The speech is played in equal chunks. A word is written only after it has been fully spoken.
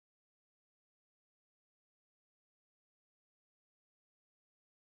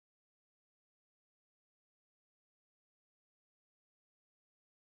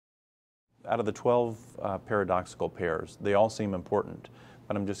Out of the 12 paradoxical pairs, they all seem important,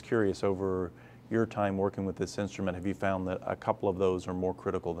 but I'm just curious, over your time working with this instrument, have you found that a couple of those are more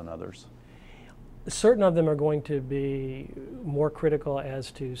critical than others? Certain of them are going to be more critical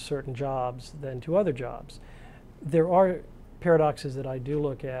as to certain jobs than to other jobs. There are paradoxes that I do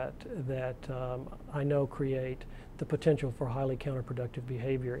look at that I know create the potential for highly counterproductive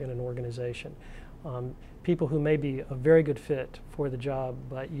behavior in an organization. People who may be a very good fit for the job,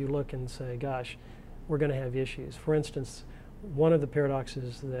 but you look and say, gosh, we're going to have issues. For instance, one of the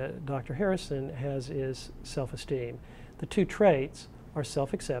paradoxes that Dr. Harrison has is self-esteem. The two traits are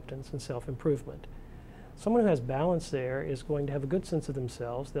self-acceptance and self-improvement. Someone who has balance there is going to have a good sense of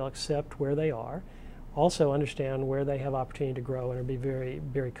themselves. They'll accept where they are, also understand where they have opportunity to grow, and be very,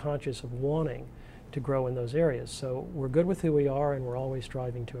 very conscious of wanting to grow in those areas. So we're good with who we are, and we're always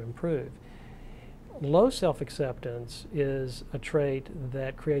striving to improve. Low self-acceptance is a trait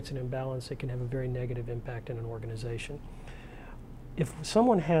that creates an imbalance that can have a very negative impact in an organization. If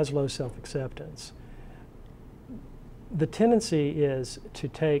someone has low self-acceptance, the tendency is to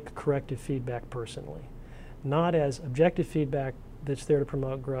take corrective feedback personally, not as objective feedback that's there to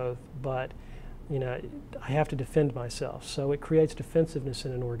promote growth, but I have to defend myself. So it creates defensiveness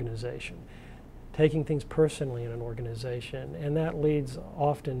in an organization, taking things personally in an organization, and that leads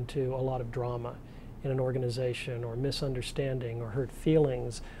often to a lot of drama in an organization, or misunderstanding, or hurt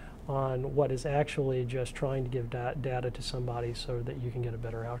feelings on what is actually just trying to give data to somebody so that you can get a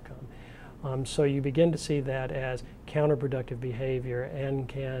better outcome. So you begin to see that as counterproductive behavior, and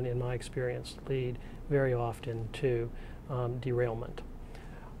can, in my experience, lead very often to derailment.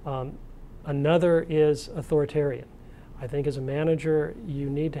 Another is authoritarian. I think as a manager, you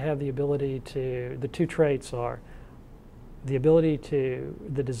need to have the ability to, the two traits are the ability to,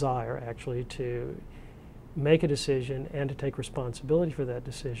 the desire actually, to make a decision and to take responsibility for that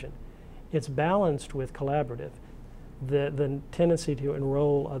decision. It's balanced with collaborative, the tendency to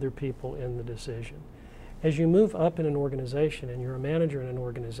enroll other people in the decision. As you move up in an organization and you're a manager in an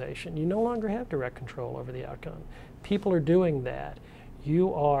organization, you no longer have direct control over the outcome. People are doing that.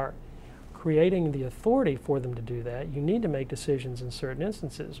 You are creating the authority for them to do that. You need to make decisions in certain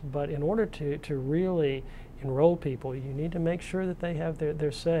instances, but in order to really enroll people, you need to make sure that they have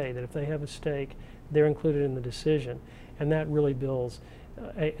their say, that if they have a stake, they're included in the decision, and that really builds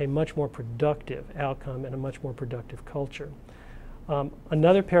a much more productive outcome and a much more productive culture.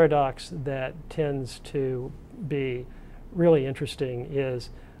 Another paradox that tends to be really interesting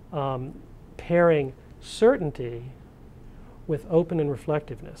is pairing certainty with open and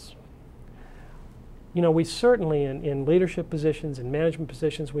reflectiveness. We certainly, in leadership positions, in management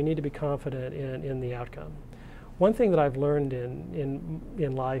positions, we need to be confident in the outcome. One thing that I've learned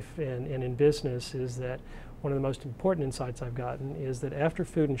in life and in business is that one of the most important insights I've gotten is that after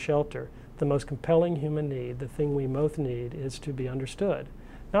food and shelter, the most compelling human need, the thing we most need, is to be understood.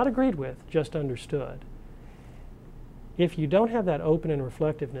 Not agreed with, just understood. If you don't have that open and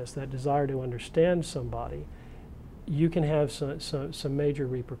reflectiveness, that desire to understand somebody, you can have some major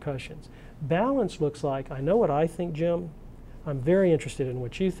repercussions. Balance looks like, I know what I think, Jim, I'm very interested in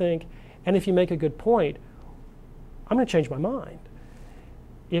what you think, and if you make a good point, I'm going to change my mind.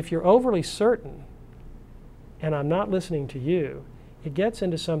 If you're overly certain and I'm not listening to you, it gets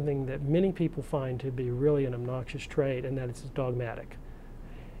into something that many people find to be really an obnoxious trait, and that it's dogmatic.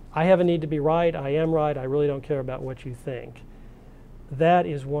 I have a need to be right, I am right, I really don't care about what you think. That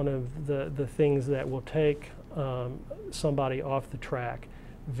is one of the things that will take somebody off the track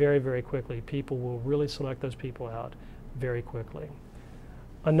very, very quickly. People will really select those people out very quickly.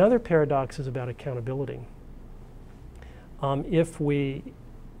 Another paradox is about accountability.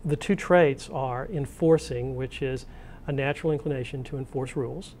 The two traits are enforcing, which is a natural inclination to enforce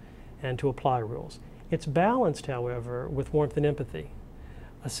rules and to apply rules. It's balanced, however, with warmth and empathy,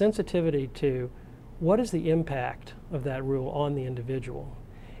 a sensitivity to what is the impact of that rule on the individual.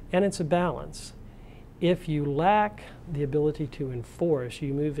 And it's a balance. If you lack the ability to enforce,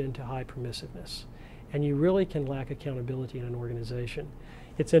 you move into high permissiveness, and you really can lack accountability in an organization.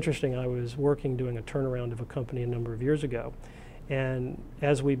 It's interesting, I was doing a turnaround of a company a number of years ago, and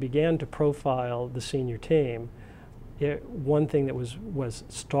as we began to profile the senior team, one thing that was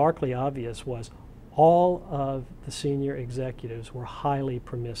starkly obvious was all of the senior executives were highly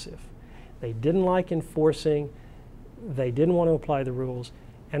permissive. They didn't like enforcing, they didn't want to apply the rules,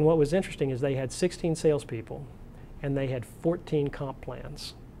 and what was interesting is they had 16 salespeople and they had 14 comp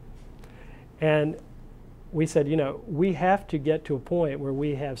plans. And we said, we have to get to a point where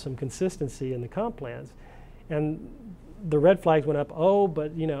we have some consistency in the comp plans. And the red flags went up,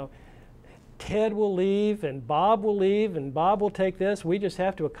 but Ted will leave and Bob will leave and Bob will take this. We just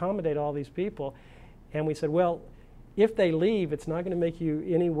have to accommodate all these people. And we said, well, if they leave, it's not going to make you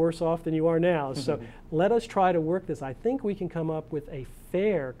any worse off than you are now. So let us try to work this. I think we can come up with a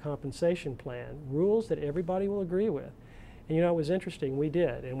fair compensation plan, rules that everybody will agree with. And you know, it was interesting, we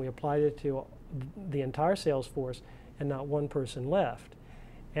did, and we applied it to the entire sales force, and not one person left.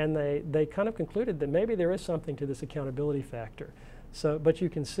 And they kind of concluded that maybe there is something to this accountability factor. So, but you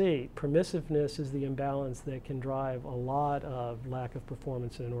can see, permissiveness is the imbalance that can drive a lot of lack of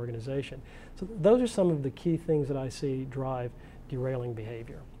performance in an organization. So those are some of the key things that I see drive derailing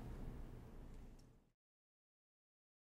behavior.